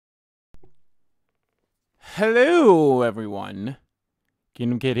Hello, everyone.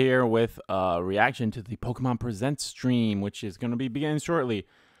 Kingdom Kid here with a reaction to the Pokemon Presents stream, which is going to be beginning shortly.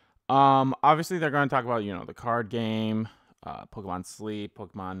 Obviously, they're going to talk about, the card game, Pokemon Sleep,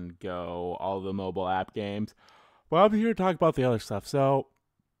 Pokemon Go, all the mobile app games. Well, I'm here to talk about the other stuff. So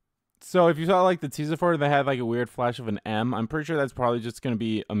if you saw, the teaser for it, they had, a weird flash of an M. I'm pretty sure that's probably just going to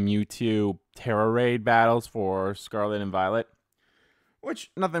be a Mewtwo Terra Raid battles for Scarlet and Violet.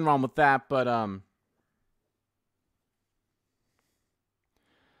 Which, nothing wrong with that, but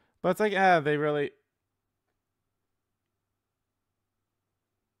it's like, they really...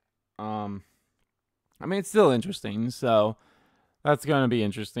 I mean, it's still interesting, so that's going to be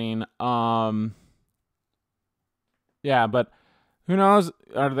interesting. Yeah, but who knows?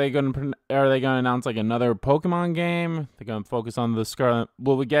 Are they going to announce, another Pokemon game? They're going to focus on the Scarlet...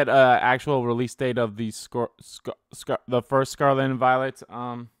 Will we get an actual release date of the the first Scarlet and Violet?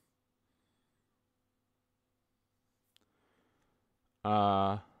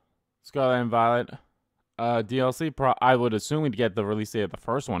 Scarlet and Violet DLC. I would assume we'd get the release date of the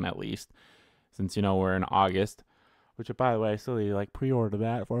first one at least, since we're in August. Which, by the way, I still need to pre-order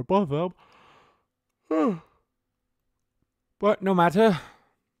that for both of them. But no matter.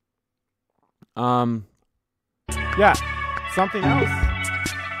 Yeah, something else.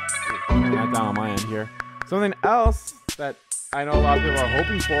 Turn that down on my end here. Something else that I know a lot of people are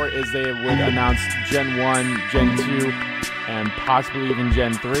hoping for is they would announce Gen 1, Gen 2, and possibly even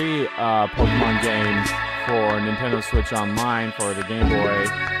Gen 3 Pokemon games for Nintendo Switch Online for the Game Boy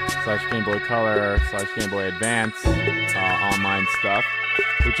 / Game Boy Color / Game Boy Advance online stuff.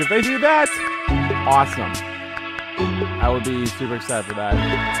 Which, if they do that, awesome. I would be super excited for that.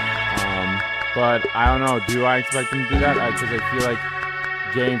 But I don't know. Do I expect them to do that? Because I feel like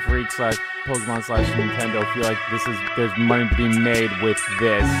Game Freak / Pokemon / Nintendo feel like there's money to be made with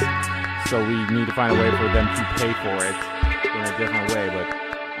this. So we need to find a way for them to pay for it in a different way. But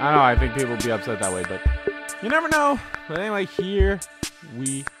I don't know. I think people will be upset that way. But you never know. But anyway, here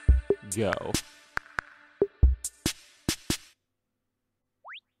we go.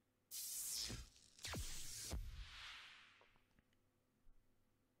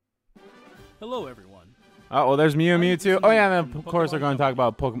 Hello, everyone. Oh, well, there's Mew and Mewtwo. Oh, yeah, and then, of course, they're going to talk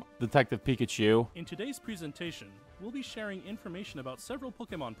about Pokemon Detective Pikachu. In today's presentation, we'll be sharing information about several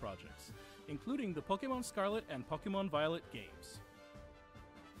Pokemon projects, including the Pokemon Scarlet and Pokemon Violet games.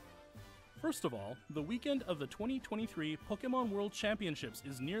 First of all, the weekend of the 2023 Pokemon World Championships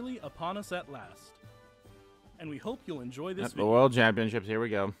is nearly upon us at last. And we hope you'll enjoy this video. The World Championships, here we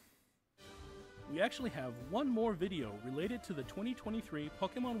go. We actually have one more video related to the 2023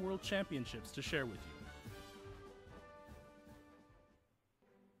 Pokemon World Championships to share with you.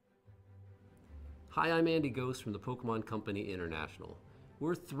 Hi, I'm Andy Ghost from the Pokemon Company International.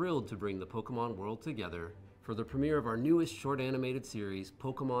 We're thrilled to bring the Pokemon world together for the premiere of our newest short animated series,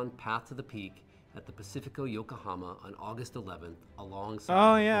 Pokemon Path to the Peak, at the Pacifico Yokohama on August 11th, alongside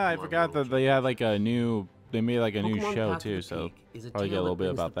Oh yeah, I Pokemon forgot World that they had a new... They made a new Pokemon show Path to too, the so Peak is a probably get a tale little that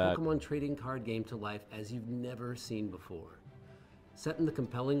bit brings about the that. Pokemon Trading Card game to life as you've never seen before. Set in the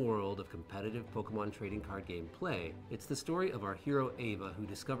compelling world of competitive Pokemon Trading Card game play, it's the story of our hero Ava, who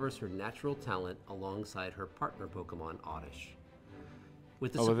discovers her natural talent alongside her partner Pokemon Oddish.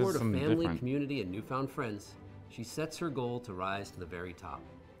 With the support of family, community, and newfound friends, she sets her goal to rise to the very top.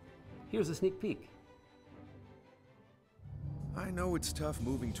 Here's a sneak peek. I know it's tough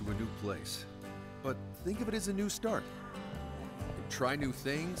moving to a new place, but think of it as a new start. Try new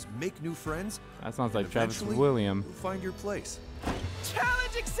things, make new friends. That sounds like Travis Eventually, William. you'll find your place.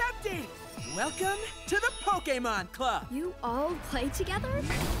 Challenge accepted! Welcome to the Pokemon Club! You all play together?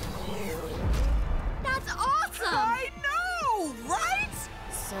 That's awesome! I know, right?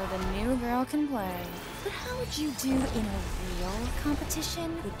 So the new girl can play. But how would you do in a real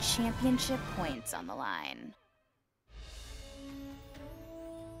competition with championship points on the line?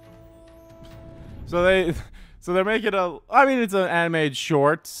 So they're making I mean, it's an animated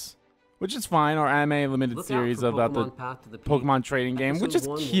shorts, which is fine, or anime limited series about the Pokemon trading game, which is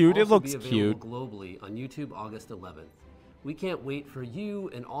cute. It looks cute. Globally on YouTube August 11th. We can't wait for you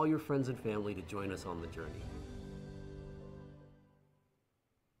and all your friends and family to join us on the journey.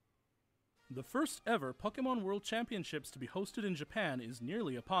 The first ever Pokemon World Championships to be hosted in Japan is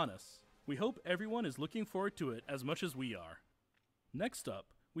nearly upon us. We hope everyone is looking forward to it as much as we are. Next up,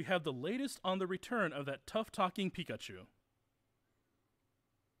 we have the latest on the return of that tough-talking Pikachu.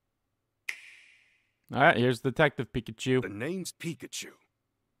 Alright, here's Detective Pikachu. The name's Pikachu,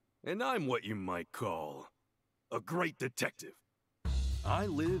 and I'm what you might call a great detective. I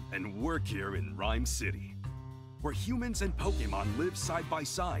live and work here in Rhyme City, where humans and Pokemon live side by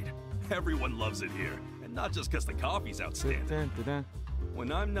side. Everyone loves it here, and And not just because the coffee's outstanding. Dun-dun-dun.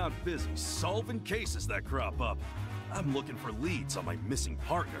 When I'm not busy solving cases that crop up, I'm looking for leads on my missing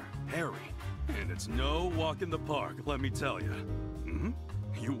partner, Harry. And it's no walk in the park, let me tell you.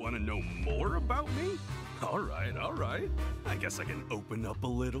 You want to know more about me? All right, all right. I guess I can open up a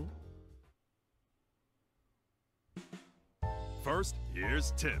little. First,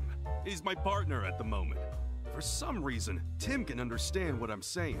 here's Tim. He's my partner at the moment. For some reason, Tim can understand what I'm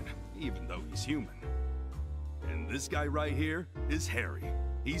saying, even though he's human. And this guy right here is Harry.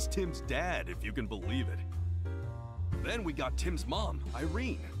 He's Tim's dad, if you can believe it. Then we got Tim's mom,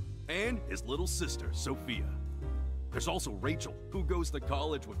 Irene, and his little sister, Sophia. There's also Rachel, who goes to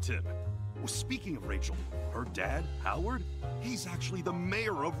college with Tim. Well, speaking of Rachel, her dad, Howard, he's actually the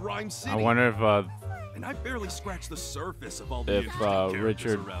mayor of Rhyme City. I wonder if And I barely scratched the surface of all the interesting characters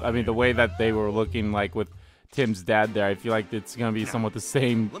Richard, around I mean, the here. way that they were looking like with Tim's dad there, I feel like it's gonna be somewhat the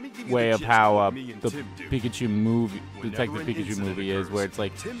same Let me give you way the of gist how of what me and the Tim do. Pikachu movie, Whenever Detective an Pikachu incident movie is, occurs, where it's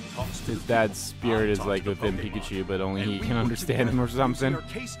like Tim talks to his the dad's people, spirit I is talk like to within Pokemon, Pikachu, but only and he we can work understand him or together using something. our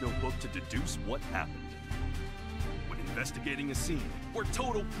case notebook to deduce what happened. When investigating a scene, we're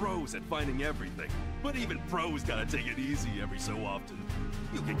total pros at finding everything. But even pros gotta take it easy every so often.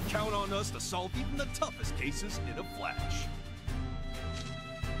 You can count on us to solve even the toughest cases in a flash.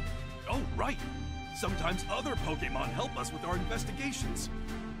 Oh, right! Sometimes other Pokemon help us with our investigations.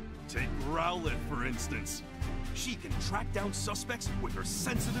 Take Growlithe, for instance. She can track down suspects with her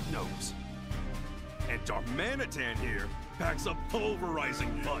sensitive nose. And Darmanitan here packs a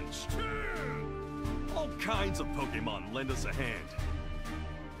pulverizing punch. All kinds of Pokemon lend us a hand.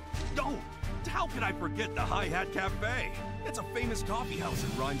 Oh, how could I forget the Hi Hat Cafe? It's a famous coffee house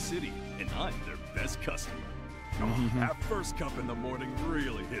in Rhyme City, and I'm their best customer. Oh, that first cup in the morning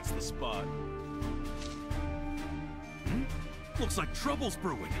really hits the spot. Looks like trouble's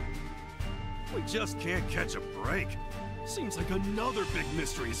brewing. We just can't catch a break. Seems like another big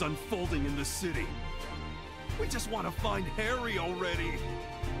mystery is unfolding in the city. We just want to find Harry already.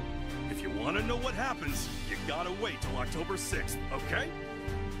 If you want to know what happens, you gotta wait till October 6th, okay?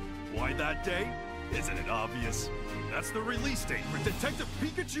 Why that day? Isn't it obvious? That's the release date for Detective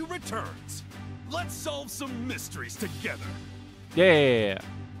Pikachu Returns. Let's solve some mysteries together. Yeah.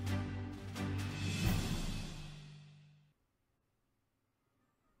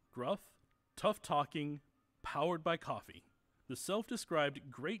 Gruff, tough-talking, powered by coffee. The self-described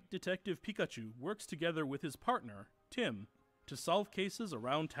Great Detective Pikachu works together with his partner, Tim, to solve cases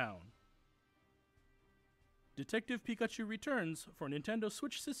around town. Detective Pikachu Returns for Nintendo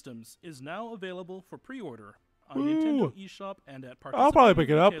Switch systems is now available for pre-order on Nintendo eShop and at participating I'll probably pick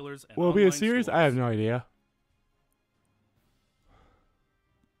it up. retailers and Will it be a online series? stores. I have no idea.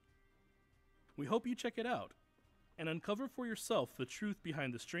 We hope you check it out and uncover for yourself the truth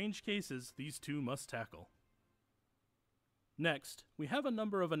behind the strange cases these two must tackle. Next, we have a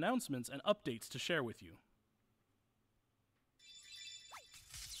number of announcements and updates to share with you.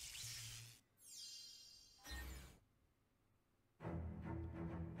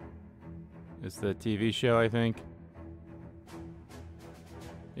 It's the TV show, I think.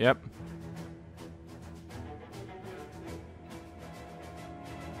 Yep.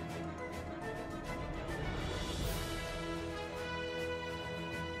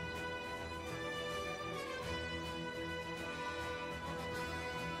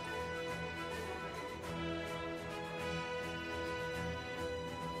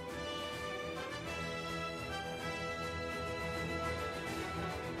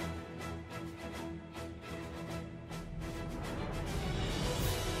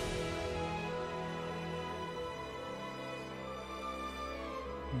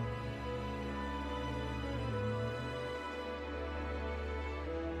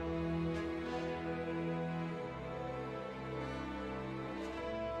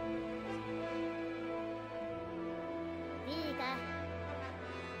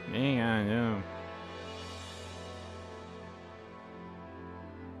 Yeah, I know.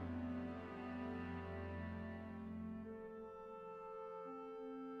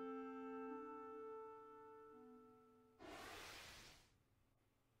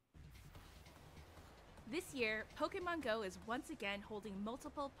 This year, Pokemon Go is once again holding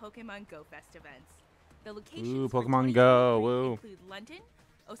multiple Pokemon Go Fest events. The locations Ooh, for Pokemon Go, 2023 woo. include London,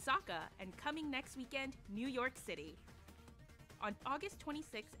 Osaka, and coming next weekend, New York City. On August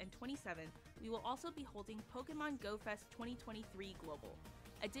 26th and 27th, we will also be holding Pokemon Go Fest 2023 Global,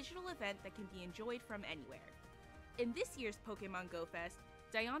 a digital event that can be enjoyed from anywhere. In this year's Pokemon Go Fest,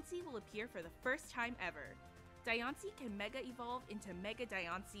 Diancie will appear for the first time ever. Diancie can Mega Evolve into Mega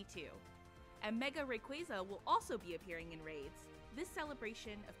Diancie 2. And Mega Rayquaza will also be appearing in raids. This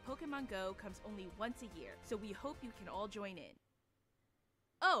celebration of Pokemon Go comes only once a year, so we hope you can all join in.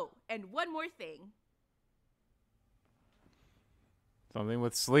 Oh, and one more thing. Something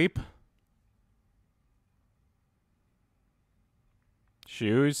with sleep?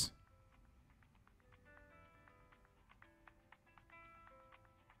 Shoes?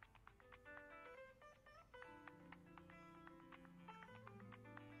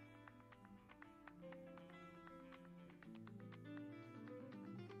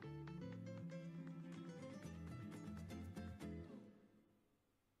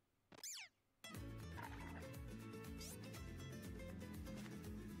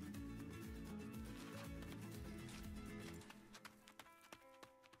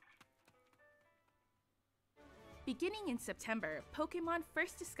 Beginning in September, Pokemon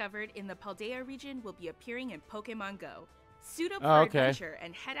first discovered in the Paldea region will be appearing in Pokemon Go. Suit up for adventure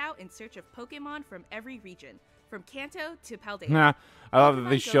and head out in search of Pokemon from every region, from Kanto to Paldea. Nah, I love that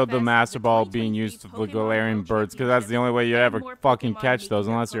they Pokemon Go showed the Fest, Master Ball 2023 being used with the Pokemon Galarian World birds, because that's the only way you and ever more fucking Pokemon catch those,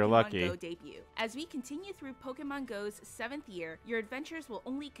 making unless their you're Pokemon lucky. Go debut. As we continue through Pokemon Go's 7th year, your adventures will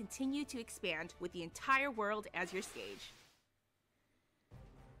only continue to expand with the entire world as your stage.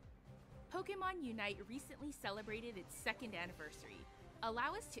 Pokemon Unite recently celebrated its 2nd anniversary.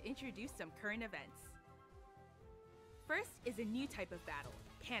 Allow us to introduce some current events. First is a new type of battle,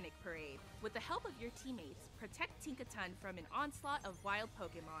 Panic Parade. With the help of your teammates, protect Tinkaton from an onslaught of wild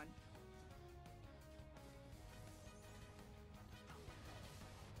Pokemon.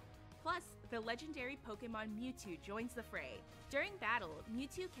 Plus, the legendary Pokemon Mewtwo joins the fray. During battle,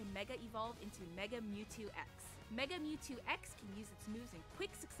 Mewtwo can Mega Evolve into Mega Mewtwo X. Mega Mewtwo X can use its moves in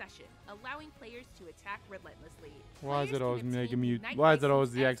quick succession, allowing players to attack relentlessly. Why is it always Mega Mewtwo? Mewtwo? Why is it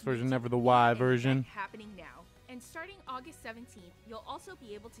always the X version, never the Y version? Happening now. And starting August 17th, you'll also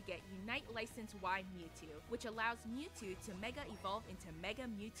be able to get Unite License Y Mewtwo, which allows Mewtwo to Mega Evolve into Mega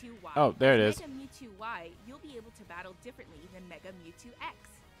Mewtwo Y. Oh, there it is. Mega Mewtwo Y, you'll be able to battle differently than Mega Mewtwo X.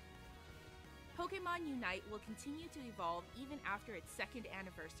 Pokemon Unite will continue to evolve even after its 2nd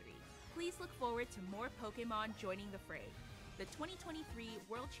anniversary. Please look forward to more Pokemon joining the fray. The 2023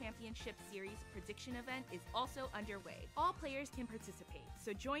 World Championship Series prediction event is also underway. All players can participate,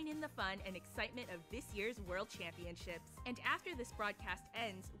 so join in the fun and excitement of this year's World Championships. And after this broadcast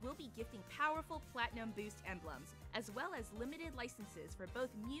ends, we'll be gifting powerful Platinum Boost emblems, as well as limited licenses for both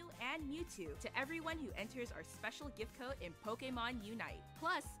Mew and Mewtwo to everyone who enters our special gift code in Pokemon Unite.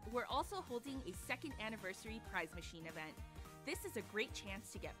 Plus, we're also holding a 2nd anniversary prize machine event. This is a great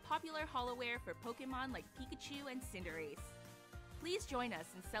chance to get popular holoware for Pokemon like Pikachu and Cinderace. Please join us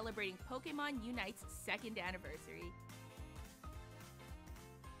in celebrating Pokemon Unite's 2nd anniversary.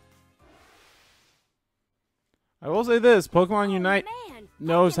 I will say this, Pokemon Unite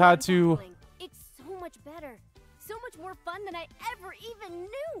knows how to... It's so much better. So much more fun than I ever even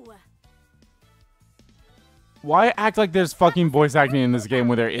knew. Why act like there's fucking voice acting in this game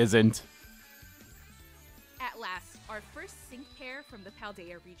where there isn't? At last, our first sync pair from the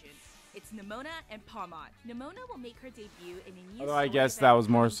Paldea region. It's Nemona and Pawmot. Nemona will make her debut in a new Although I story guess event that was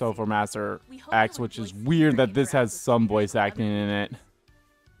more coming so soon. for Master We hope X, you'll which is enjoy weird seeing that her this has interact with some players voice from other acting in it.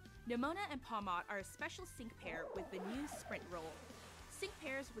 regions. Nemona and Pawmot are a special sync pair with the new Sprint Roll. Sync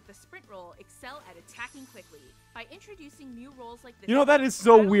pairs with the Sprint Roll excel at attacking quickly. By introducing new roles like this, You know, that is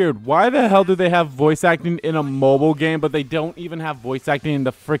so weird. Why the hell do they have voice acting in a mobile game, but they don't even have voice acting in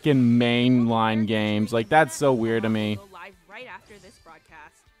the freaking mainline games? Like, that's so weird to me. Go live right after this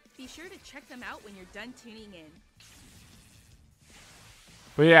broadcast. Be sure to check them out when you're done tuning in.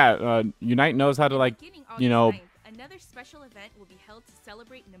 But yeah, Unite knows how to, like, Beginning you know... August 9th, another special event will be held to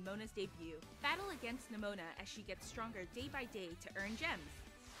celebrate Nemona's debut. Battle against Nemona as she gets stronger day by day to earn gems.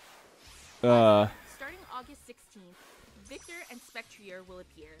 Starting August 16th, Victor and Spectrier will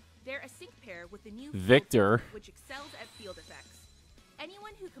appear. They're a sync pair with the new Victor. Field, which excels at field effects.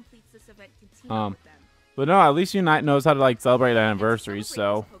 Anyone who completes this event can team up with them. But no, at least Unite knows how to, like, celebrate And to anniversaries, so...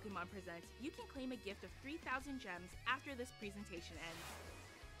 celebrate this Pokemon Presents, you can claim a gift of 3,000 gems after this presentation ends.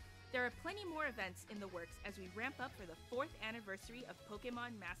 There are plenty more events in the works as we ramp up for the 4th anniversary of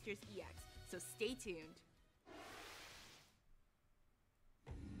Pokemon Masters EX, so stay tuned.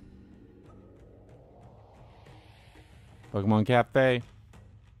 Pokemon Cafe.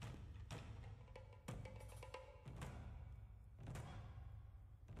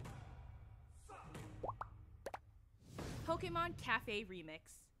 Pokemon Cafe Remix.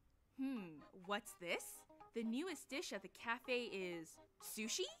 What's this? The newest dish at the cafe is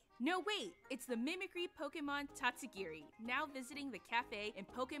sushi? No, wait, it's the mimicry Pokemon Tatsugiri, now visiting the cafe in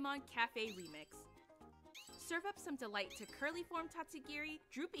Pokemon Cafe Remix. Serve up some delight to curly form tatsugiri,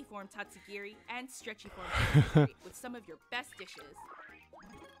 droopy form tatsugiri, and stretchy form tatsugiri with some of your best dishes.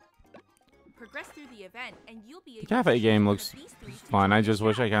 Progress through the event, and you'll be able The cafe to game choose one looks of these three to fun. join I the just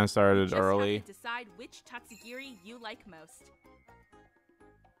wish I chat. kind of started Just have early. to decide which tatsugiri you like most.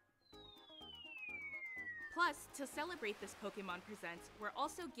 Plus, to celebrate this Pokemon Presents, we're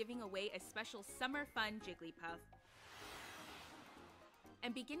also giving away a special Summer Fun Jigglypuff.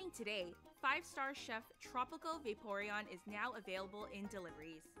 And beginning today, 5-star chef Tropical Vaporeon is now available in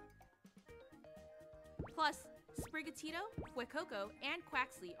deliveries. Plus, Sprigatito, Fuecoco, and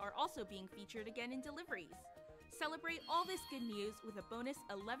Quaxley are also being featured again in deliveries. Celebrate all this good news with a bonus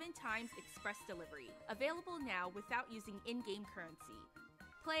 11 times express delivery, available now without using in-game currency.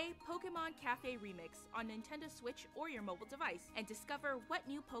 Play Pokemon Cafe Remix on Nintendo Switch or your mobile device and discover what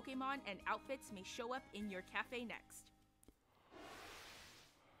new Pokemon and outfits may show up in your cafe next.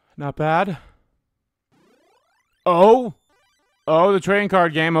 Not bad. Oh, the trading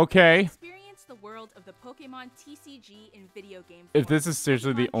card game. Okay. Experience the world of the Pokemon TCG in video game If form. this is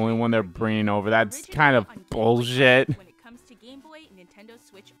seriously the Pokemon only Trading one they're Card bringing game, over, that's originally kind of on Game Boy bullshit. Color when it comes to Game Boy and Nintendo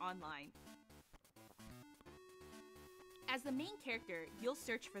Switch Online. As the main character, you'll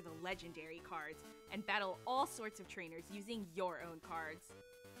search for the legendary cards and battle all sorts of trainers using your own cards.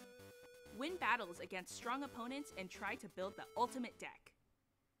 Win battles against strong opponents and try to build the ultimate deck.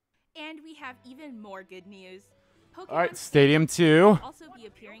 And we have even more good news. Pokemon Alright, Stadium 2. will also be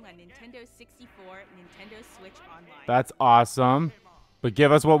appearing on Nintendo 64, Nintendo Switch Online. That's awesome. But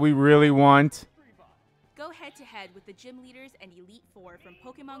give us what we really want. Go head-to-head with the gym leaders and Elite Four from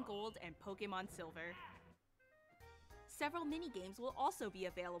Pokemon Gold and Pokemon Silver. Several mini-games will also be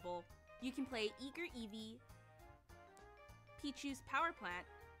available. You can play Eager Eevee, Pichu's Power Plant,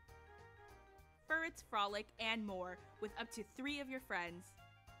 Furret's Frolic, and more with up to 3 of your friends.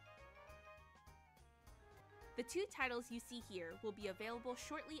 The 2 titles you see here will be available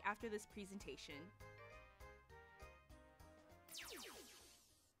shortly after this presentation.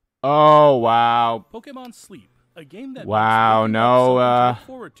 Oh, wow. Pokemon Sleep, a game that Wow, makes waking up no, something to look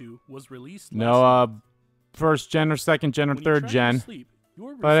forward to, was released last No, week. first gen or second gen or When you third track your gen. sleep,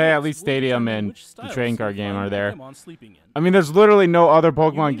 your But hey, at results least will Stadium determine and which the styles trading you'll card game find are there. Pokemon sleeping in. I mean, there's literally no other You may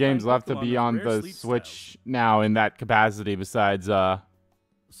Pokemon games find left to Pokemon be with on rare the sleep Switch now in that capacity besides,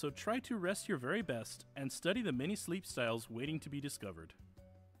 So try to rest your very best and study the many sleep styles waiting to be discovered.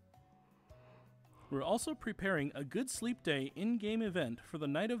 We're also preparing a Good Sleep Day in-game event for the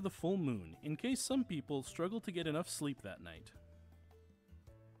night of the full moon, in case some people struggle to get enough sleep that night.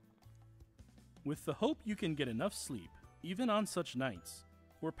 With the hope you can get enough sleep, even on such nights,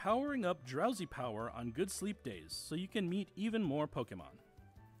 we're powering up Drowsy Power on Good Sleep Days so you can meet even more Pokemon.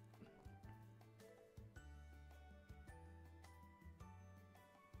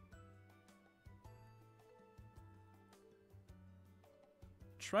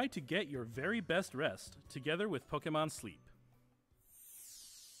 Try to get your very best rest together with Pokemon Sleep.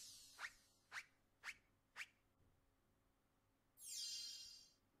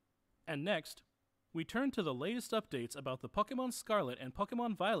 And next, we turn to the latest updates about the Pokemon Scarlet and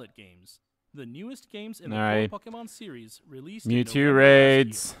Pokemon Violet games, the newest games in the Alright. core Pokemon series released in Mewtwo November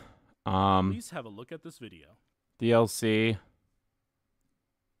raids, last year. Please have a look at this video. DLC.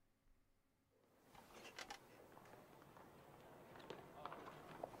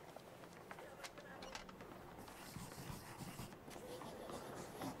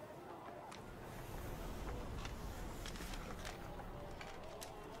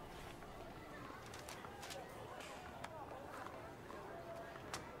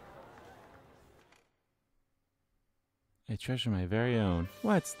 A treasure my very own.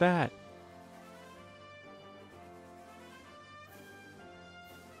 What's that?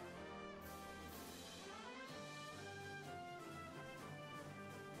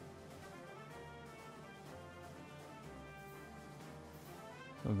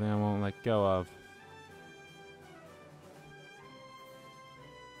 Something I won't let go of.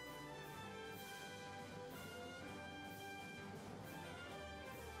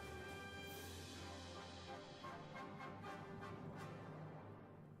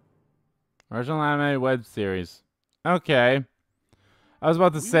 Original animated web series. Okay. I was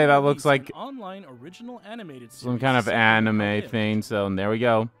about to We say will that looks release like an online original animated some series kind of set in anime Paldea. thing, so there we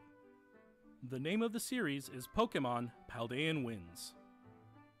go. The name of the series is Pokemon Paldean Winds.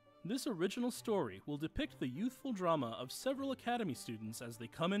 This original story will depict the youthful drama of several academy students as they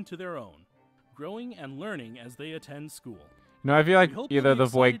come into their own, growing and learning as they attend school. No, I feel like We hope either you'll be the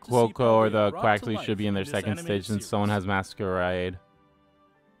Void excited to see Quoco or Paldea the brought to Quaxley life should be in their this second animated stage since someone series. has Masquerade.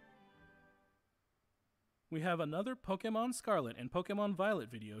 We have another Pokemon Scarlet and Pokemon Violet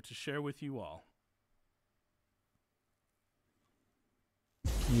video to share with you all.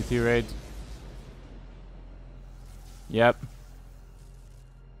 Mewtwo raids. Yep.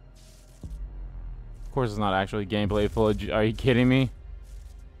 Of course it's not actually gameplay footage. Are you kidding me?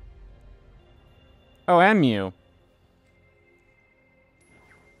 Oh, and Mew.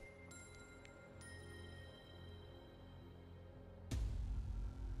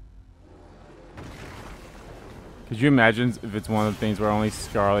 Could you imagine if it's one of the things where only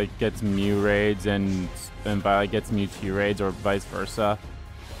Scarlet gets Mew raids and Violet gets Mewtwo raids, or vice versa?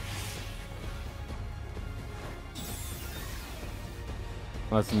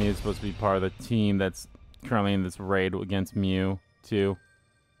 Unless Mew is supposed to be part of the team that's currently in this raid against Mew, too.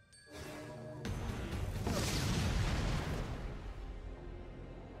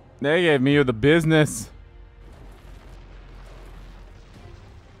 They gave Mew the business.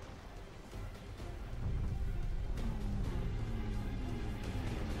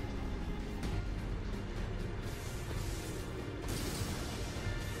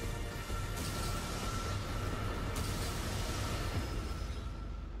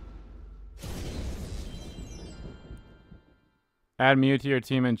 Add Mew to your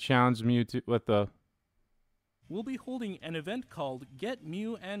team and challenge Mew to what the... We'll be holding an event called Get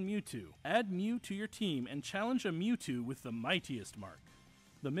Mew and Mewtwo. Add Mew to your team and challenge a Mewtwo with the mightiest mark.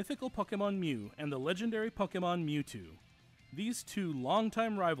 The mythical Pokemon Mew and the legendary Pokemon Mewtwo. These two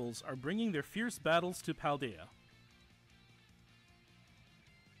longtime rivals are bringing their fierce battles to Paldea.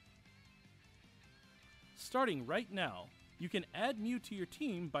 Starting right now, you can add Mew to your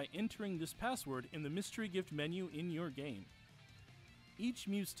team by entering this password in the mystery gift menu in your game. Each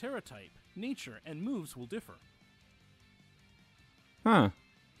Mew's Terra type, nature, and moves will differ. Huh.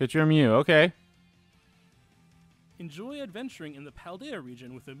 Get your Mew, okay. Enjoy adventuring in the Paldea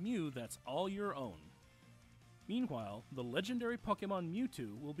region with a Mew that's all your own. Meanwhile, the legendary Pokemon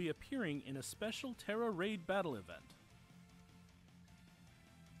Mewtwo will be appearing in a special Terra Raid battle event.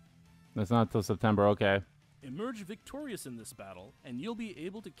 That's not till September, okay. Emerge victorious in this battle, and you'll be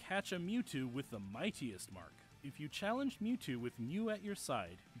able to catch a Mewtwo with the mightiest mark. If you challenge Mewtwo with Mew at your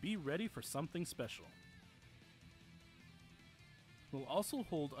side, be ready for something special. We'll also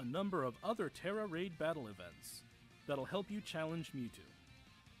hold a number of other Terra Raid battle events that'll help you challenge Mewtwo.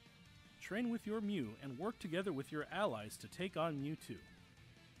 Train with your Mew and work together with your allies to take on Mewtwo.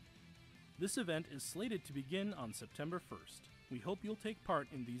 This event is slated to begin on September 1st. We hope you'll take part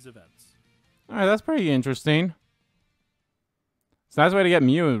in these events. Alright, that's pretty interesting. It's a nice way to get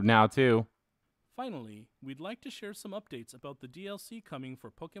Mew now, too. Finally, we'd like to share some updates about the DLC coming for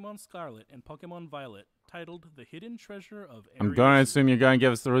Pokémon Scarlet and Pokémon Violet, titled The Hidden Treasure of Area I'm going to 2. assume you're going to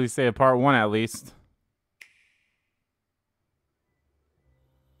give us the release date of Part 1 at least.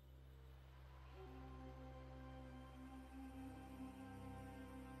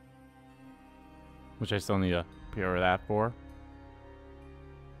 Which I still need to PR that for.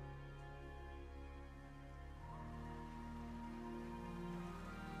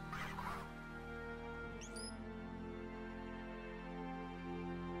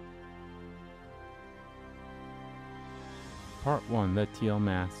 Part 1, the teal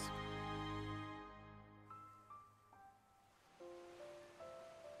mask.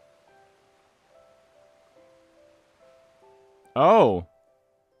 Oh!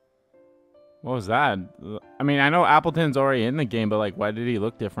 What was that? I mean, I know Appleton's already in the game, but like, why did he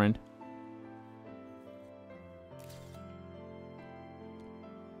look different?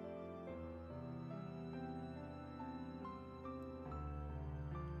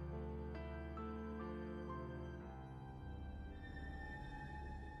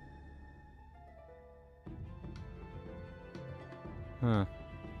 Huh.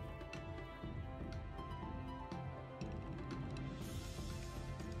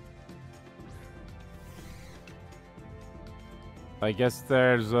 I guess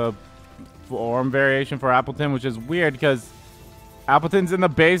there's a form variation for Appleton, which is weird because Appleton's in the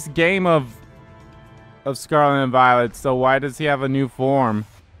base game of Scarlet and Violet, so why does he have a new form?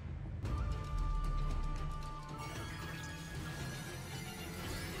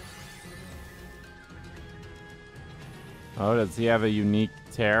 Oh, does he have a unique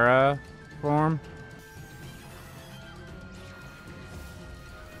Terra form?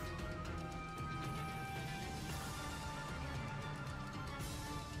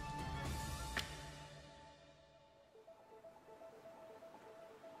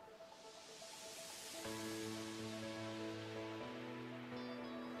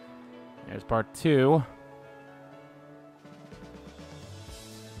 There's part 2.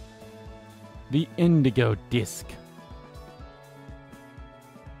 The Indigo Disc.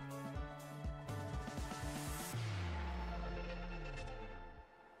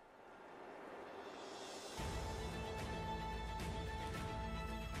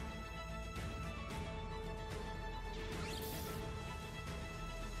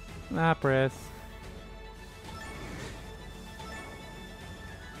 Lapras.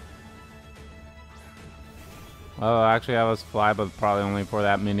 Oh, actually, I was fly, but probably only for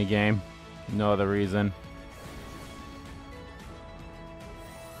that mini game. No other reason.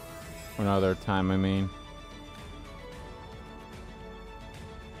 For no other time, I mean.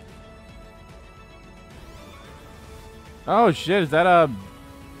 Oh shit! Is that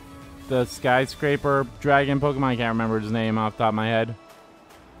the skyscraper dragon Pokemon? I can't remember his name off the top of my head.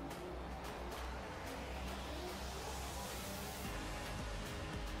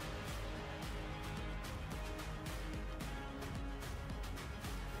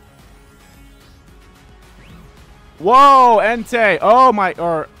 Whoa, Entei. Oh my,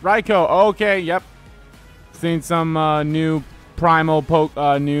 or Raikou. Okay, yep. Seen some new primal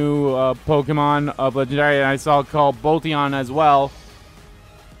Pokemon of Legendary, and I saw called Bolteon as well.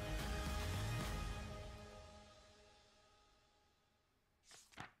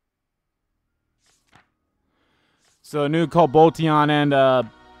 So new called Bolteon and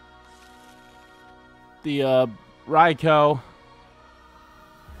the Raikou.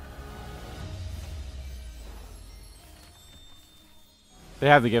 They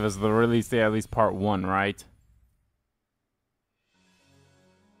have to give us the release date, at least part 1, right?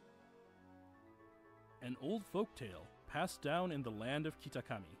 An old folktale passed down in the land of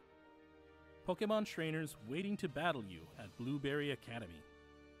Kitakami. Pokemon trainers waiting to battle you at Blueberry Academy.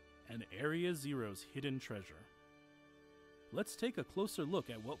 And Area Zero's hidden treasure. Let's take a closer look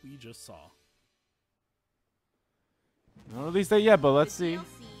at what we just saw. No release date yet, but let's see.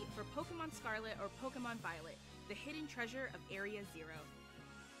 DLC for Pokemon Scarlet or Pokemon Violet, the hidden treasure of Area Zero.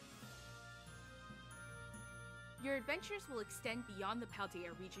 Your adventures will extend beyond the Paldea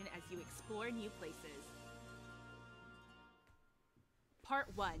region as you explore new places. Part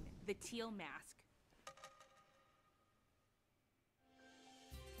 1, The Teal Mask.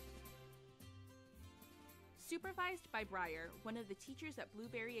 Supervised by Briar, one of the teachers at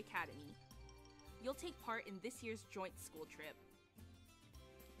Blueberry Academy, you'll take part in this year's joint school trip.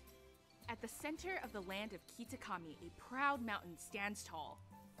 At the center of the land of Kitakami, a proud mountain stands tall.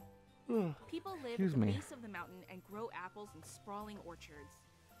 People live at the base of the mountain and grow apples in sprawling orchards.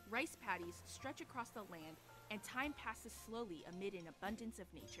 Rice paddies stretch across the land, and time passes slowly amid an abundance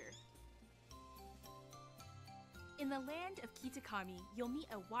of nature. In the land of Kitakami, you'll meet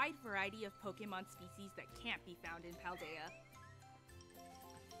a wide variety of Pokemon species that can't be found in Paldea.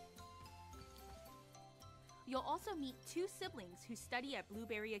 You'll also meet 2 siblings who study at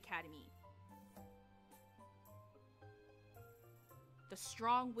Blueberry Academy. The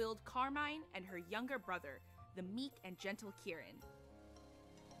strong-willed Carmine and her younger brother, the meek and gentle Kieran.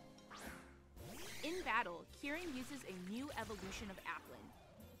 In battle, Kieran uses a new evolution of Applin.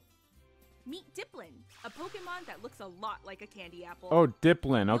 Meet Diplin, a Pokemon that looks a lot like a candy apple. Oh,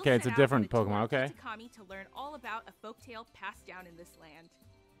 Diplin. Okay, You'll it's a set out different on a tour Pokemon. of Okay. Kitakami to learn all about a folktale passed down in this land.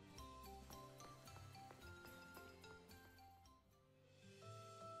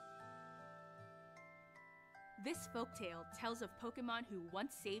 This folktale tells of Pokemon who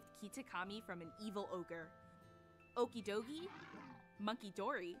once saved Kitakami from an evil ogre. Okidogi,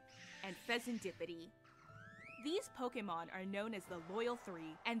 Monkey-Dory, and Pheasantipity. These Pokemon are known as the Loyal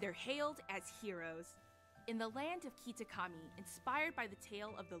Three, and they're hailed as heroes. In the land of Kitakami, inspired by the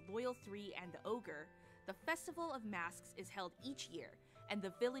tale of the Loyal Three and the Ogre, the Festival of Masks is held each year, and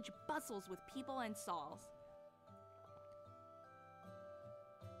the village bustles with people and stalls.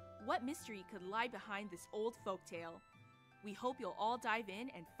 What mystery could lie behind this old folktale? We hope you'll all dive in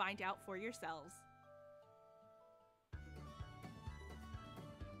and find out for yourselves.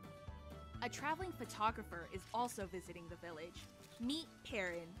 A traveling photographer is also visiting the village. Meet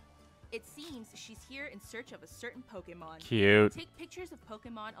Perrin. It seems she's here in search of a certain Pokemon. Cute. Take pictures of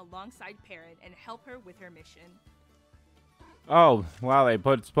Pokemon alongside Perrin and help her with her mission. Oh, wow, they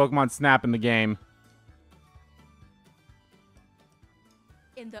put Pokemon Snap in the game.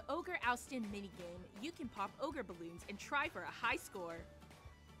 In the Ogre Oustin minigame, you can pop Ogre balloons and try for a high score.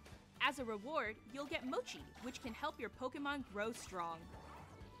 As a reward, you'll get Mochi, which can help your Pokemon grow strong.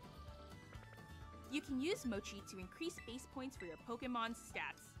 You can use Mochi to increase base points for your Pokemon's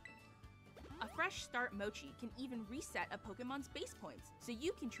stats. A fresh start Mochi can even reset a Pokemon's base points, so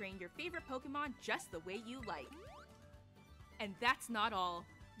you can train your favorite Pokemon just the way you like. And that's not all.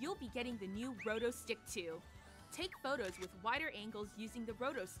 You'll be getting the new Roto Stick too. Take photos with wider angles using the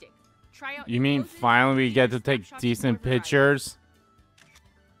Roto Stick. Try out You mean finally we get to take decent pictures?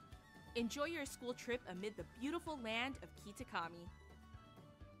 Enjoy your school trip amid the beautiful land of Kitakami.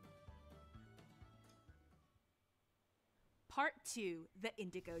 Part 2, the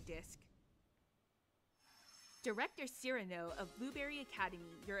Indigo Disc. Director Cyrano of Blueberry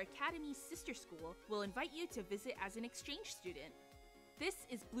Academy, your academy's sister school, will invite you to visit as an exchange student. This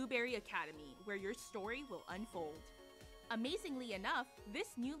is Blueberry Academy, where your story will unfold. Amazingly enough, this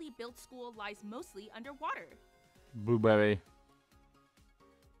newly built school lies mostly underwater. Blueberry.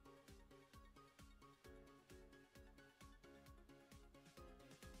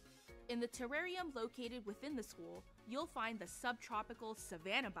 In the terrarium located within the school, you'll find the subtropical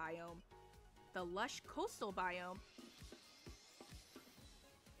savanna biome, the lush coastal biome,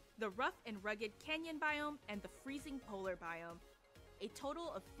 the rough and rugged canyon biome, and the freezing polar biome. A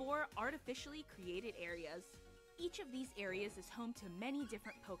total of 4 artificially created areas. Each of these areas is home to many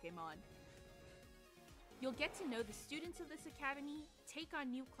different Pokémon. You'll get to know the students of this academy, take on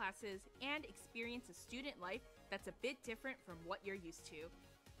new classes, and experience a student life that's a bit different from what you're used to.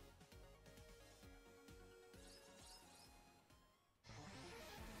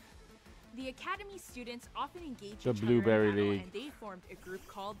 The Academy students often engage The each Blueberry other in battle, League. and they formed a group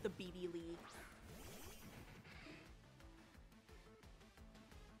called the BB League.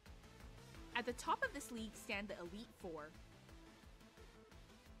 At the top of this league stand the Elite Four.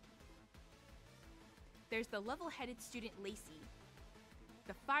 There's the level-headed student Lacey,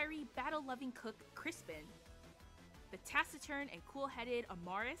 the fiery, battle-loving cook Crispin, the taciturn and cool-headed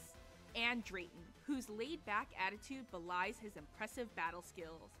Amaris, and Drayton, whose laid-back attitude belies his impressive battle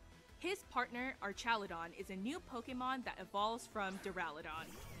skills. His partner, Archaludon, is a new Pokemon that evolves from Duraludon.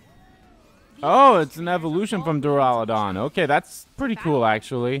 Oh, it's an evolution from Duraludon. Okay, that's pretty cool,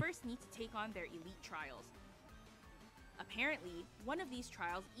 actually. First need to take on their elite trials. Apparently, one of these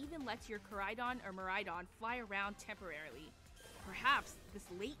trials even lets your Koraidon or Miraidon fly around temporarily. Perhaps this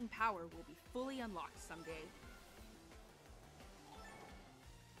latent power will be fully unlocked someday.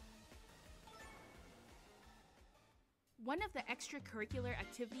 One of the extracurricular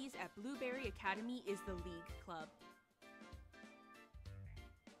activities at Blueberry Academy is the League Club.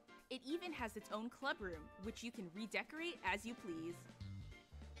 It even has its own club room, which you can redecorate as you please.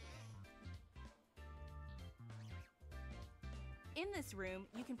 In this room,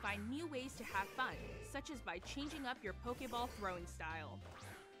 you can find new ways to have fun, such as by changing up your Pokeball throwing style.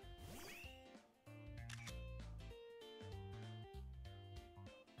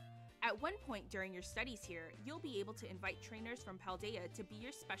 At one point during your studies here, you'll be able to invite trainers from Paldea to be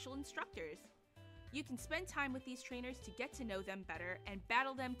your special instructors. You can spend time with these trainers to get to know them better and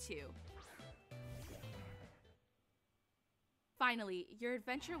battle them too. Finally, your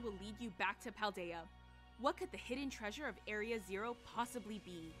adventure will lead you back to Paldea. What could the hidden treasure of Area 0 possibly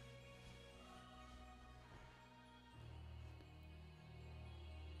be?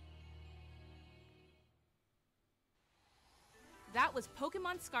 That was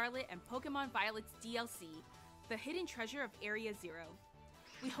Pokémon Scarlet and Pokémon Violet's DLC, The Hidden Treasure of Area 0.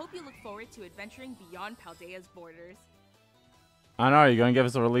 We hope you look forward to adventuring beyond Paldea's borders. I know, you're going to give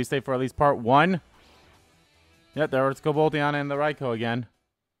us a release date for at least part 1? Yep, there was Coboldiana and the Raikou again.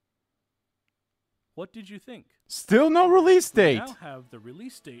 What did you think? Still no release We date. now have the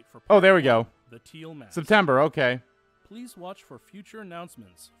release date for Oh, there we go. The Teal Mask. September, okay. Please watch for future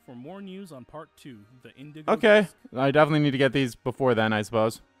announcements. For more news on Part 2, the Indigo Okay. Disc. I definitely need to get these before then, I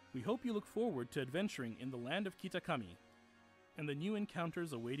suppose. We hope you look forward to adventuring in the land of Kitakami and the new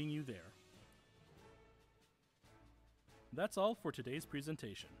encounters awaiting you there. That's all for today's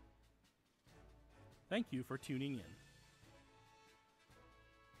presentation. Thank you for tuning in.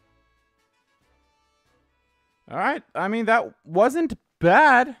 All right. I mean, that wasn't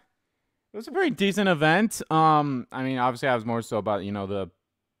bad. It was a pretty decent event. I mean, obviously, I was more so about, you know,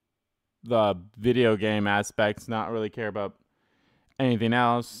 the video game aspects, not really care about anything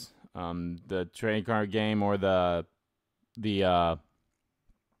else. The trading card game or the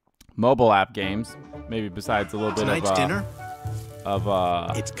mobile app games, maybe besides a little bit Tonight's of dinner?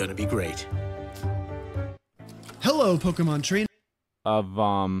 It's gonna be great. Hello, Pokemon Trainer.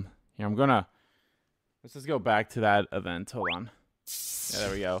 Here, let's just go back to that event. Hold on. Yeah,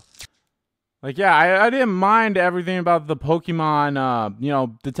 there we go. Like, yeah, I didn't mind everything about the Pokemon. You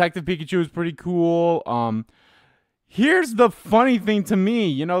know, Detective Pikachu was pretty cool. Here's the funny thing to me.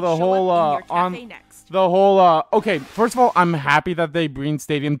 You know, the okay, first of all, I'm happy that they bring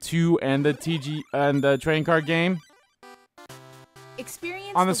Stadium 2 and the TG and the trading card game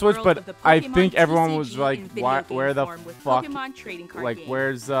Experience on the Switch, world but of the I Pokemon think everyone was TCG like, in video why, game where the form with fuck, Pokemon Trading Card like, game.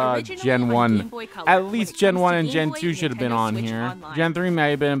 where's Originally Gen on 1? Game Boy Color, At when least it Gen comes 1 to and Game Gen Boy 2 and should have been Nintendo on Switch here. Online. Gen 3 may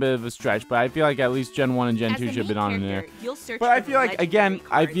have been a bit of a stretch, but I feel like at least Gen 1 and Gen As 2 the should have been main on there. character, you'll search But I for feel like, legendary again,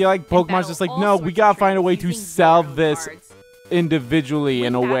 I cards feel like and Pokemon's battle just like, all no, sorts we of gotta find a trainers way to using sell Zero this cards. individually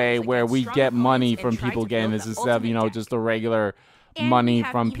in a Win way battles where against we strong get money opponents from and try people to getting build this the instead of, you ultimate know, deck. just a regular And we money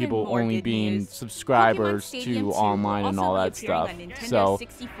have from even people more only good being news. subscribers Pokemon Stadium to 2 online will and also all be that appearing stuff. on Nintendo So,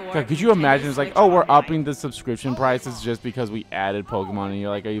 64 God, could you and imagine? Nintendo It's like, Switch oh, we're Online. upping the subscription prices just because we added Pokemon, and you're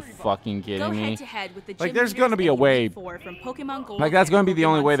like, are you fucking Go kidding me? head-to-head with the Like, gym there's leaders gonna be in a way. Elite Four from Pokemon Gold Like, that's and gonna be the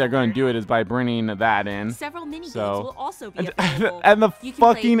only Pokemon way they're gonna Silver. do it is by bringing that in. Several mini-games So, will also be available. and the You can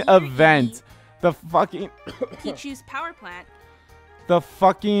play fucking either event, the fucking. Pichu's Power Plant, The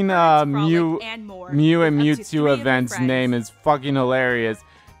fucking Mew and more, and with up to 3 Mewtwo of your event's friends. name is fucking hilarious.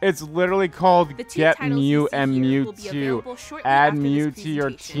 It's literally called The 2 Get titles Mew you see and here will be Mewtwo. available shortly Add after Mew this to your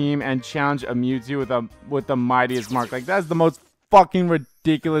presentation. team and challenge a Mewtwo with the mightiest mark. Like, that's the most fucking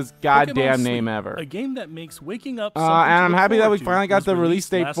ridiculous goddamn Pokemon name Sleep, ever. A game that makes waking up And something to I'm look happy that forward we to finally got was the release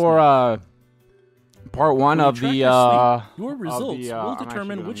released date last for month. part 1 When of you track the your sleep, your of results the, will I'm actually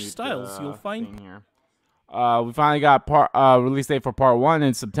determine gonna which mute styles the you'll find. thing here. We finally got release date for part 1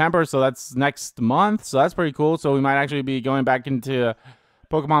 in September, so that's next month. So that's pretty cool. So we might actually be going back into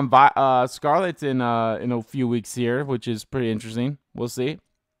Pokemon Scarlet in a few weeks here, which is pretty interesting. We'll see.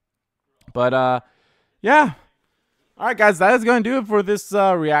 But yeah. All right, guys, that is going to do it for this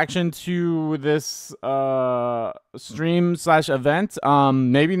reaction to this stream / event.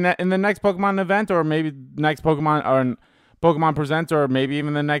 Maybe in the next Pokemon event, or maybe next Pokemon or Pokemon Presents, or maybe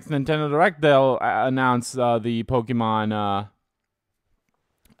even the next Nintendo Direct, they'll announce the Pokemon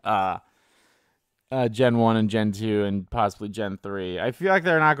Gen 1 and Gen 2 and possibly Gen 3. I feel like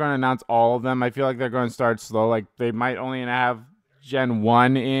they're not going to announce all of them. I feel like they're going to start slow. Like, they might only have Gen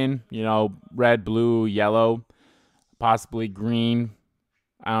 1 in, red, blue, yellow, possibly green.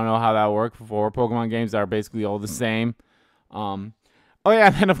 I don't know how that worked for Pokemon games that are basically all the same. Oh yeah,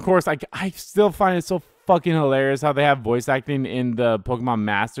 and then of course I still find it so fucking hilarious how they have voice acting in the Pokemon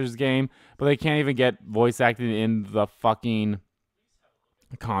Masters game, but they can't even get voice acting in the fucking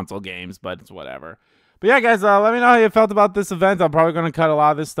console games, but it's whatever. But yeah, guys, let me know how you felt about this event. I'm probably going to cut a lot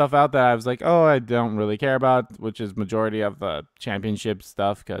of this stuff out that I was like, oh, I don't really care about, which is majority of the championship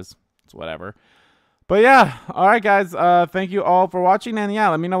stuff, because it's whatever. But yeah, all right, guys, thank you all for watching, and yeah,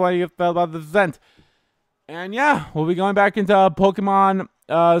 let me know what you felt about this event. And yeah, we'll be going back into Pokemon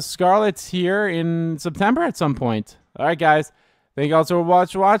Scarlet here in September at some point. All right, guys, thank you all so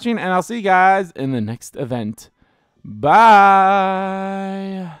much for watching, and I'll see you guys in the next event. Bye.